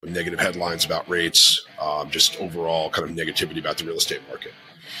negative headlines about rates, just overall kind of negativity about the real estate market.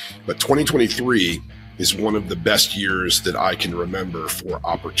 But 2023 is one of the best years that I can remember for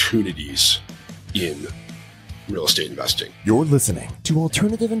opportunities in real estate investing. You're listening to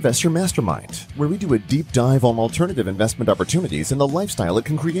Alternative Investor Mastermind, where we do a deep dive on alternative investment opportunities and the lifestyle it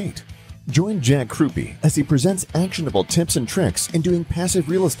can create. Join Jack Krupe as he presents actionable tips and tricks in doing passive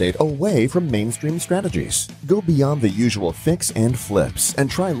real estate away from mainstream strategies. Go beyond the usual fix and flips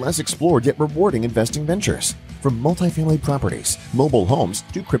and try less explored yet rewarding investing ventures. From multifamily properties, mobile homes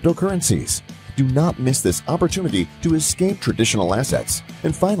to cryptocurrencies. Do not miss this opportunity to escape traditional assets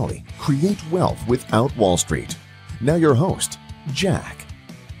and finally create wealth without Wall Street. Now your host, Jack.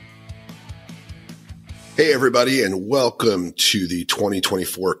 Hey, everybody, and welcome to the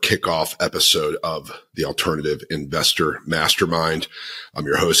 2024 Kickoff episode of the Alternative Investor Mastermind. I'm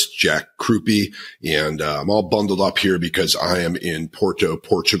your host, Jack Krupe, and I'm all bundled up here because I am in Porto,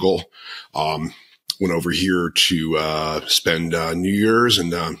 Portugal. Went over here to spend New Year's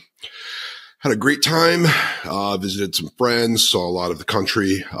and had a great time, visited some friends, saw a lot of the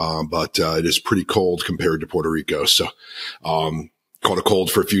country, but it is pretty cold compared to Puerto Rico. So caught a cold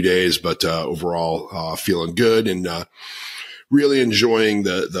for a few days, but overall feeling good and really enjoying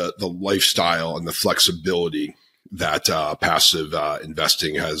the lifestyle and the flexibility that passive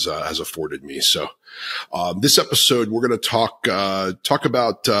investing has afforded me. So this episode, we're going to talk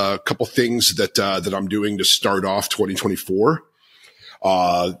about a couple things that I'm doing to start off 2024.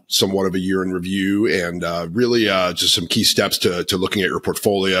 Somewhat of a year in review and really just some key steps to looking at your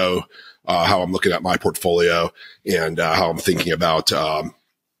portfolio, how I'm looking at my portfolio and how I'm thinking about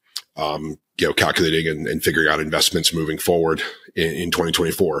calculating and figuring out investments moving forward in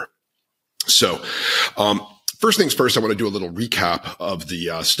 2024. So first things first, I want to do a little recap of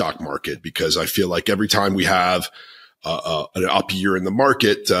the stock market because I feel like every time we have an up year in the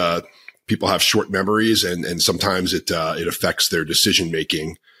market, people have short memories and sometimes it affects their decision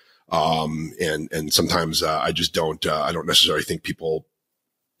making. And sometimes I just don't necessarily think people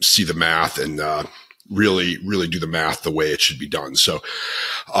see the math and really do the math the way it should be done. So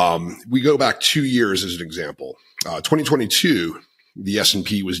we go back 2 years as an example. 2022, the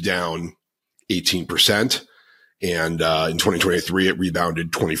S&P was down 18%. And in 2023, it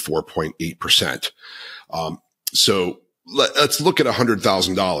rebounded 24.8%. So let's look at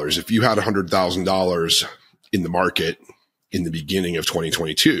 $100,000. If you had $100,000 in the market in the beginning of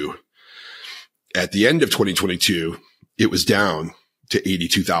 2022, at the end of 2022, it was down to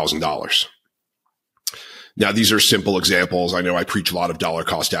 $82,000. Now, these are simple examples. I know I preach a lot of dollar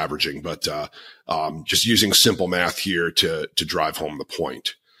cost averaging, but just using simple math here to drive home the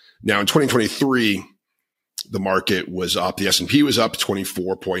point. Now, in 2023, the market was up. The S&P was up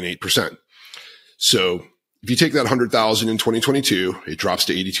 24.8%. So if you take that 100,000 in 2022, it drops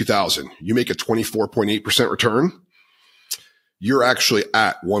to 82,000. You make a 24.8% return. You're actually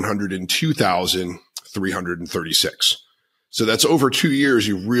at 102,336. So that's over 2 years.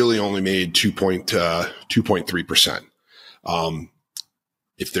 You really only made 2.3%.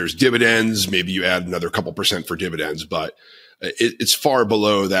 If there's dividends, maybe you add another couple percent for dividends, but it's far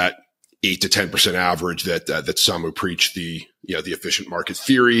below that 8 to 10% average that some who preach the efficient market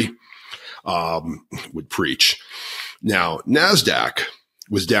theory would preach. Now, NASDAQ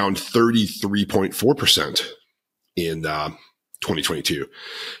was down 33.4% in 2022.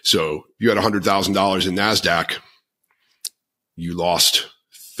 So you had $100,000 in NASDAQ, you lost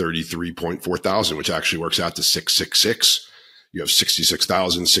 33.4 thousand, which actually works out to 666. You have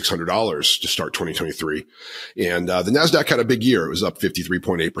 $66,600 to start 2023. And the NASDAQ had a big year. It was up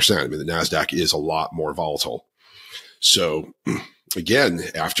 53.8%. I mean, the NASDAQ is a lot more volatile. So again,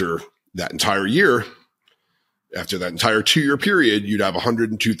 after that entire 2-year period, you'd have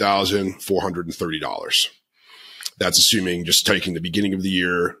 $102,430. That's assuming just taking the beginning of the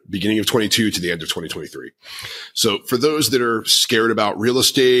year, beginning of 22 to the end of 2023. So for those that are scared about real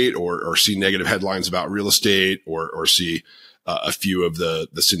estate or see negative headlines about real estate or see a few of the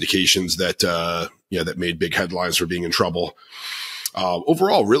syndications that made big headlines for being in trouble,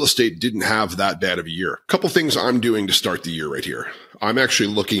 overall, real estate didn't have that bad of a year. A couple things I'm doing to start the year right here. I'm actually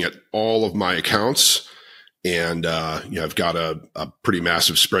looking at all of my accounts and, I've got a pretty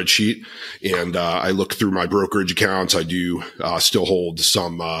massive spreadsheet and, I look through my brokerage accounts. I do, still hold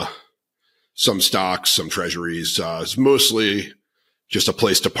some stocks, some treasuries. It's mostly just a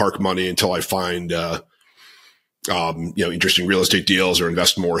place to park money until I find, interesting real estate deals or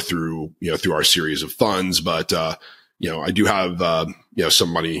invest more through our series of funds. But, I do have, some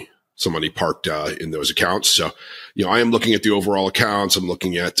money parked, in those accounts. So, I am looking at the overall accounts. I'm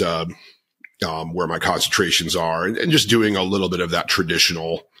looking at, where my concentrations are and just doing a little bit of that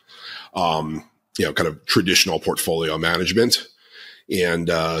traditional kind of traditional portfolio management. And,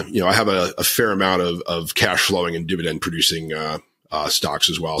 I have a fair amount of cash flowing and dividend producing, stocks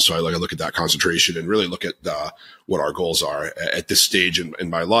as well. So I look at that concentration and really look at, what our goals are at this stage in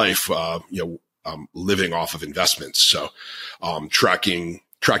my life, living off of investments. So, tracking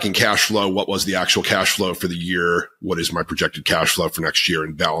cash flow. What was the actual cash flow for the year? What is my projected cash flow for next year,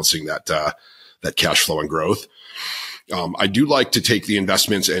 and balancing that cash flow and growth. I do like to take the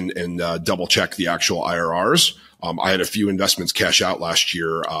investments and double check the actual IRRs. I had a few investments cash out last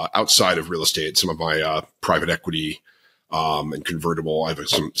year, outside of real estate, some of my, private equity, and convertible. I have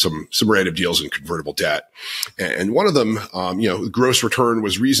some random deals in convertible debt. And one of them, the gross return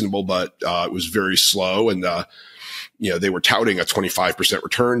was reasonable, but, it was very slow. And, they were touting a 25%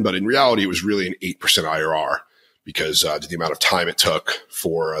 return, but in reality, it was really an 8% IRR because, of the amount of time it took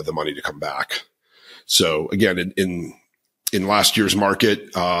for the money to come back. So again, in last year's market,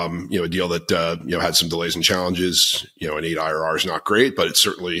 a deal that, had some delays and challenges, an 8 IRR is not great, but it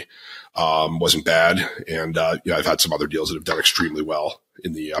certainly, wasn't bad. And, I've had some other deals that have done extremely well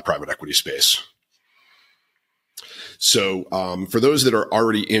in the private equity space. So, for those that are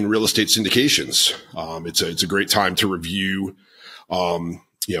already in real estate syndications, it's a great time to review,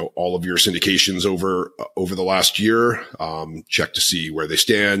 all of your syndications over the last year. Check to see where they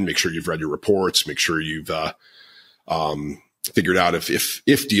stand, make sure you've read your reports, make sure you've, figured out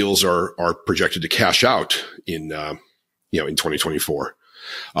if deals are projected to cash out in 2024.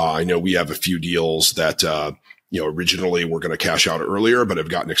 I know we have a few deals that, originally were going to cash out earlier, but have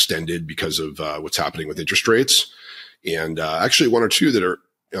gotten extended because of, what's happening with interest rates. And, actually one or two that are,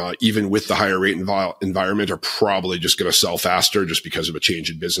 even with the higher rate environment are probably just going to sell faster just because of a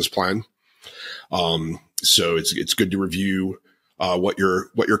change in business plan. So it's good to review, what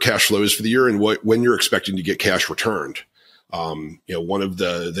your cash flow is for the year and when you're expecting to get cash returned. One of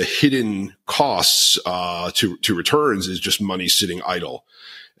the hidden costs, to returns is just money sitting idle.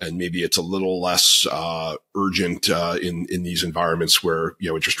 And maybe it's a little less, urgent, in these environments where,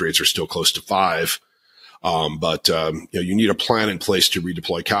 interest rates are still close to 5. But you need a plan in place to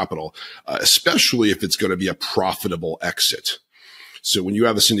redeploy capital, especially if it's going to be a profitable exit. So when you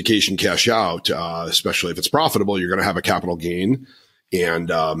have a syndication cash out, especially if it's profitable, you're going to have a capital gain. And,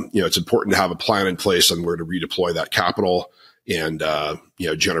 it's important to have a plan in place on where to redeploy that capital and,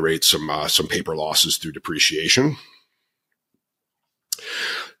 generate some paper losses through depreciation.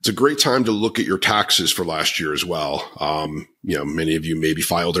 It's a great time to look at your taxes for last year as well. Many of you maybe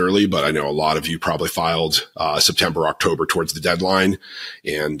filed early, but I know a lot of you probably filed, September, October towards the deadline.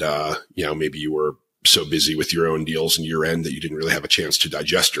 And, maybe you were so busy with your own deals and year end that you didn't really have a chance to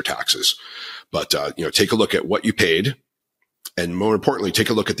digest your taxes. But, take a look at what you paid. And more importantly, take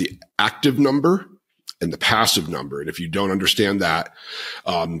a look at the active number and the passive number. And if you don't understand that,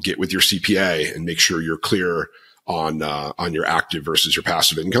 get with your CPA and make sure you're clear on your active versus your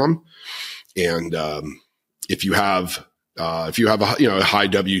passive income. And, if you have a high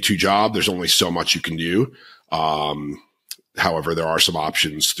W-2 job, there's only so much you can do. However, there are some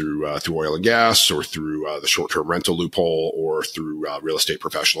options through oil and gas or through the short-term rental loophole or through real estate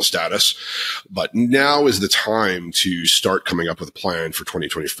professional status. But now is the time to start coming up with a plan for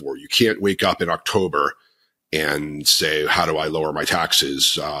 2024. You can't wake up in October and say, how do I lower my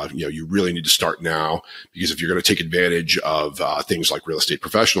taxes? You really need to start now, because if you're going to take advantage of things like real estate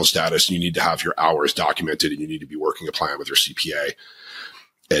professional status, you need to have your hours documented and you need to be working a plan with your CPA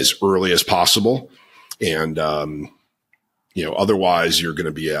as early as possible. And, otherwise you're going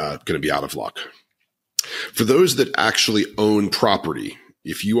to be out of luck. For those that actually own property,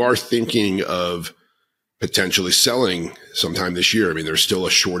 if you are thinking of potentially selling sometime this year, there's still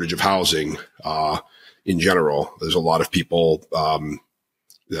a shortage of housing, in general. There's a lot of people,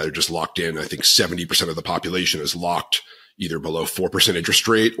 that are just locked in. I think 70% of the population is locked either below 4% interest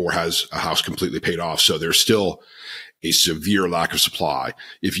rate or has a house completely paid off. So there's still a severe lack of supply.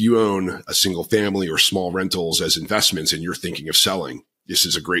 If you own a single family or small rentals as investments and you're thinking of selling, this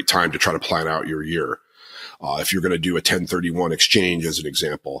is a great time to try to plan out your year. If you're going to do a 1031 exchange, as an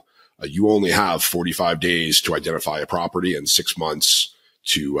example, you only have 45 days to identify a property and 6 months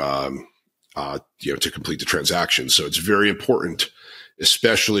to complete the transaction. So it's very important,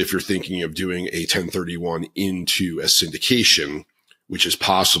 especially if you're thinking of doing a 1031 into a syndication, which is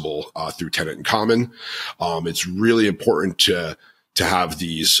possible through tenant in common. It's really important to have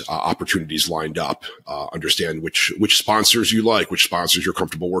these opportunities lined up. Understand which sponsors you like, which sponsors you're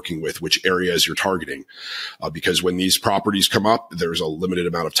comfortable working with, which areas you're targeting. Because when these properties come up, there's a limited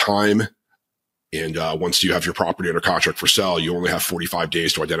amount of time And once you have your property under contract for sale, you only have 45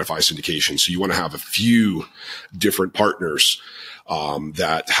 days to identify syndication. So you want to have a few different partners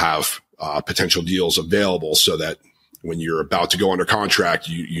that have potential deals available, so that when you're about to go under contract,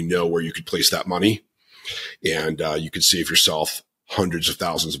 you know where you could place that money, and you could save yourself hundreds of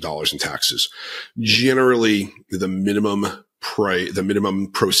thousands of dollars in taxes. Generally, the minimum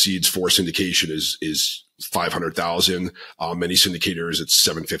proceeds for syndication is 500,000. Many syndicators, it's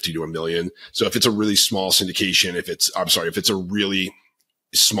 750 to $1 million. So if it's a really small syndication, if it's a really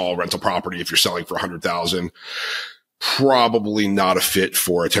small rental property, if you're selling for 100,000, probably not a fit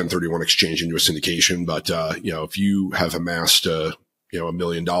for a 1031 exchange into a syndication. But, if you have amassed $1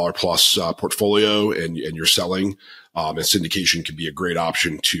 million plus portfolio and you're selling, a syndication can be a great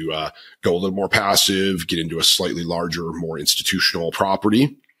option to go a little more passive, get into a slightly larger, more institutional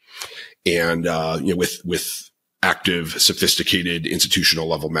property, and with active, sophisticated institutional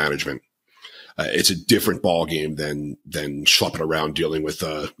level management. It's a different ball game than schlepping around dealing with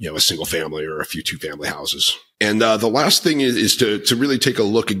a single family or a few 2-family houses. And the last thing is to really take a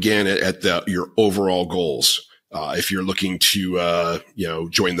look again at your overall goals. If you're looking to,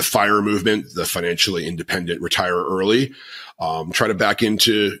 join the FIRE movement, the financially independent, retire early, try to back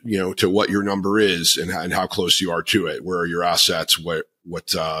into, to what your number is and how close you are to it. Where are your assets? What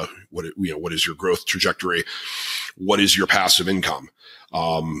is your growth trajectory? What is your passive income?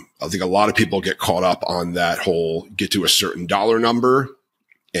 I think a lot of people get caught up on that whole get to a certain dollar number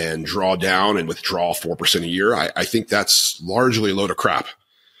and draw down and withdraw 4% a year. I think that's largely a load of crap.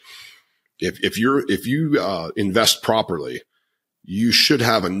 If you invest properly, you should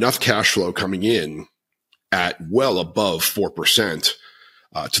have enough cash flow coming in at well above 4%,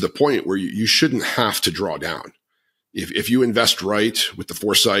 to the point where you shouldn't have to draw down. If you invest right with the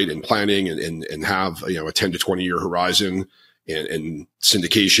foresight and planning and have, a 10 to 20 year horizon, and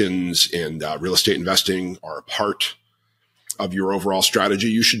syndications and real estate investing are a part of your overall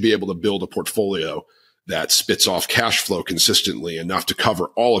strategy, you should be able to build a portfolio that spits off cash flow consistently enough to cover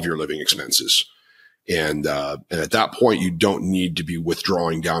all of your living expenses. And at that point, you don't need to be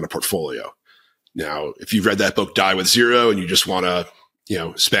withdrawing down a portfolio. Now, if you've read that book, Die with Zero, and you just want to,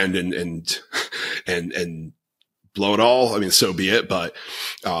 spend and blow it all, I mean, so be it. But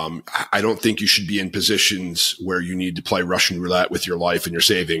I don't think you should be in positions where you need to play Russian roulette with your life and your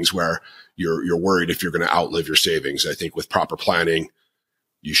savings, where you're worried if you're going to outlive your savings. I think with proper planning,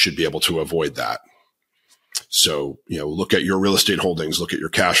 you should be able to avoid that. So, look at your real estate holdings, look at your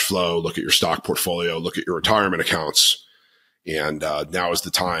cash flow, look at your stock portfolio, look at your retirement accounts. And now is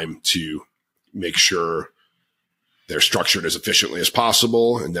the time to make sure they're structured as efficiently as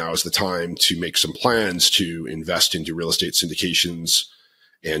possible. And now is the time to make some plans to invest into real estate syndications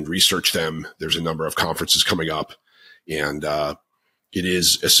and research them. There's a number of conferences coming up, and it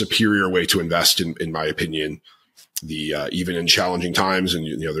is a superior way to invest, in my opinion. Even in challenging times, and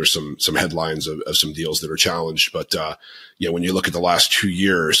there's some headlines of some deals that are challenged, but when you look at the last 2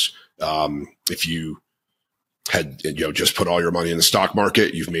 years, if you had just put all your money in the stock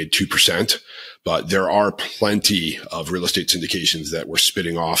market, you've made 2%. But there are plenty of real estate syndications that were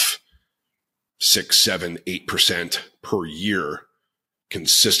spitting off 6, 7, 8% per year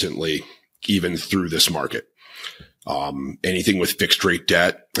consistently, even through this market. Anything with fixed rate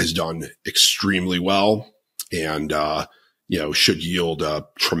debt has done extremely well, and should yield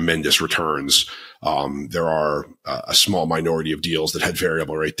tremendous returns. There are a small minority of deals that had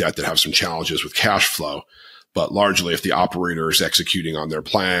variable rate debt that have some challenges with cash flow. But largely, if the operator is executing on their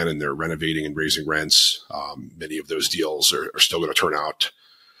plan and they're renovating and raising rents, many of those deals are still going to turn out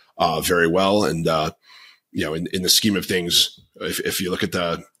very well. And in the scheme of things, if you look at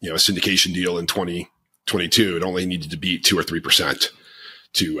the a syndication deal in 2022, it only needed to beat 2 or 3%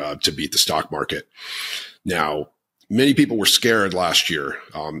 to beat the stock market. Now, many people were scared last year.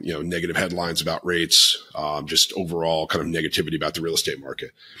 Negative headlines about rates, just overall kind of negativity about the real estate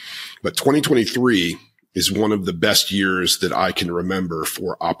market. But 2023 is one of the best years that I can remember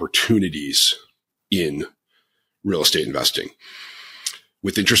for opportunities in real estate investing.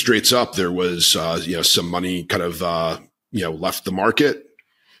 With interest rates up, there was, some money kind of, left the market.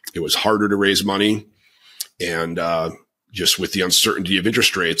 It was harder to raise money. And, just with the uncertainty of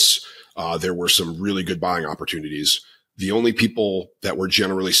interest rates, there were some really good buying opportunities. The only people that were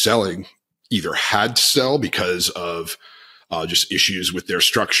generally selling either had to sell because of just issues with their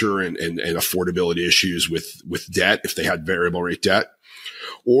structure and affordability issues with debt, if they had variable rate debt,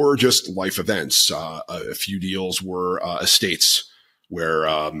 or just life events. A few deals were estates where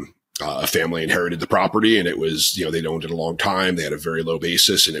a family inherited the property, and it was, they'd owned it a long time. They had a very low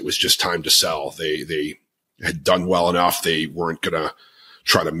basis, and it was just time to sell. They had done well enough. They weren't going to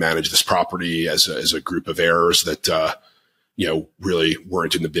try to manage this property as a group of heirs that, really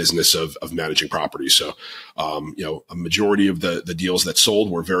weren't in the business of managing property. So, a majority of the deals that sold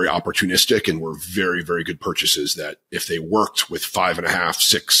were very opportunistic and were very, very good purchases that if they worked with 5.5%,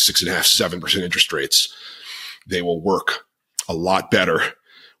 6.5%, 7% interest rates, they will work a lot better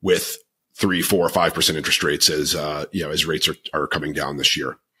with 3%, 4%, 5% interest rates as rates are coming down this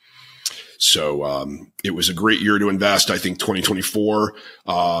year. So, it was a great year to invest. I think 2024,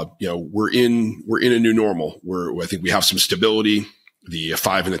 we're in a new normal I think we have some stability. The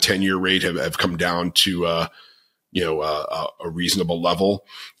 5 and the 10-year rate have come down to, a reasonable level.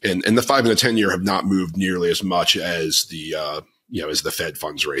 And the 5 and the 10-year have not moved nearly as much as as the Fed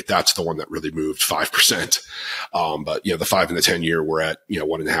funds rate. That's the one that really moved 5%. But the 5 and the 10-year were at,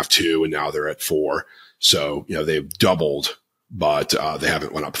 1.5, 2, and now they're at 4. So, they've doubled, but they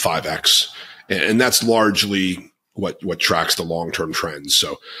haven't went up 5x. And that's largely what tracks the long-term trends.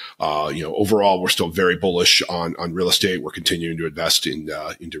 So, overall, we're still very bullish on real estate. We're continuing to invest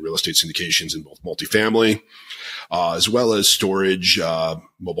into real estate syndications in both multifamily, as well as storage,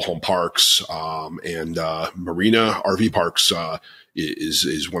 mobile home parks, and marina RV parks,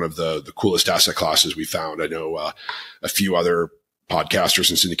 is one of the coolest asset classes we found. I know, a few other podcasters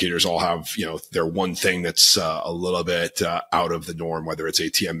and syndicators all have, their one thing that's a little bit out of the norm, whether it's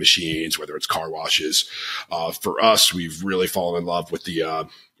ATM machines, whether it's car washes. For us, we've really fallen in love with the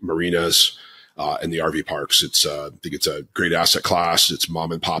marinas and the RV parks. I think it's a great asset class. It's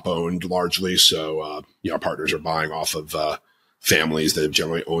mom and pop owned largely. So, our partners are buying off of families that have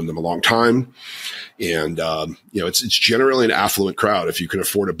generally owned them a long time. And, it's generally an affluent crowd. If you can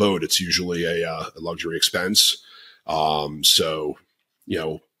afford a boat, it's usually a luxury expense. So,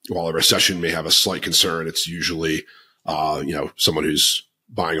 while a recession may have a slight concern, it's usually, someone who's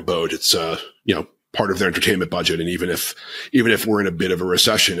buying a boat. It's, part of their entertainment budget. And even if we're in a bit of a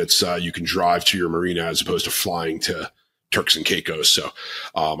recession, it's, you can drive to your marina as opposed to flying to Turks and Caicos. So,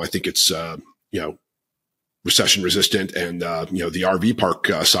 I think it's, recession resistant and, the RV park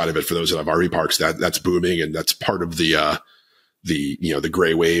side of it for those that have RV parks, that's booming. And that's part of the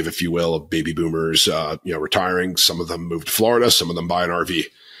gray wave, if you will, of baby boomers, retiring. Some of them moved to Florida, some of them buy an RV.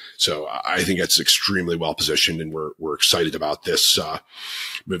 So I think it's extremely well positioned, and we're excited about this,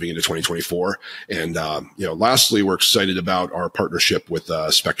 moving into 2024. And, lastly, we're excited about our partnership with,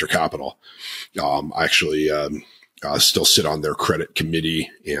 Spectre Capital. I actually, still sit on their credit committee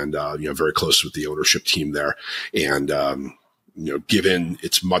and, very close with the ownership team there. And, given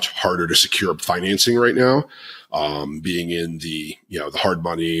it's much harder to secure financing right now, being in the hard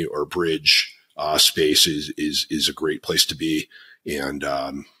money or bridge, space is a great place to be. And,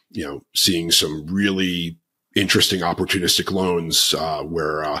 seeing some really interesting opportunistic loans,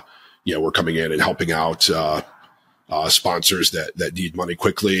 where, we're coming in and helping out, sponsors that need money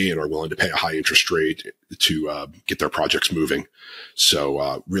quickly and are willing to pay a high interest rate to, get their projects moving.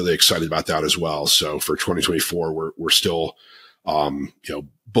 So, really excited about that as well. So for 2024, we're still,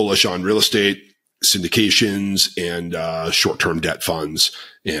 bullish on real estate, syndications, and, short-term debt funds.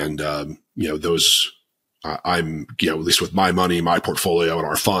 And, those, I'm, at least with my money, my portfolio and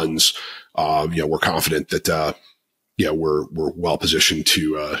our funds, we're confident that, we're well positioned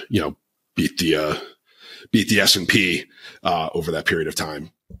to, beat the S&P, over that period of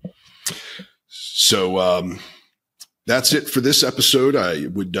time. So, that's it for this episode. I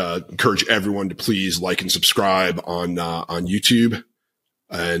would, encourage everyone to please like and subscribe on YouTube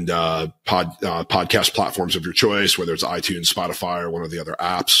and, podcast platforms of your choice, whether it's iTunes, Spotify, or one of the other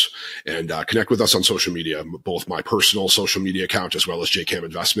apps, and, connect with us on social media, both my personal social media account as well as JCAM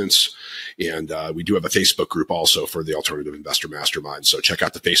Investments. And, we do have a Facebook group also for the Alternative Investor Mastermind. So check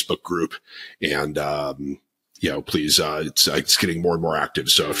out the Facebook group and, please, it's getting more and more active.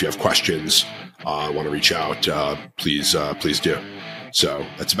 So if you have questions, want to reach out, please do. So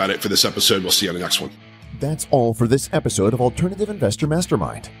that's about it for this episode. We'll see you on the next one. That's all for this episode of Alternative Investor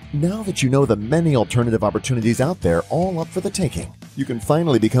Mastermind. Now that you know the many alternative opportunities out there all up for the taking, you can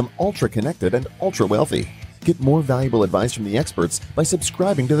finally become ultra connected and ultra wealthy. Get more valuable advice from the experts by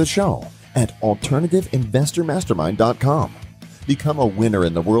subscribing to the show at AlternativeInvestorMastermind.com. Become a winner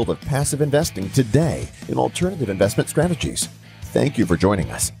in the world of passive investing today in alternative investment strategies. Thank you for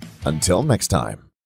joining us. Until next time.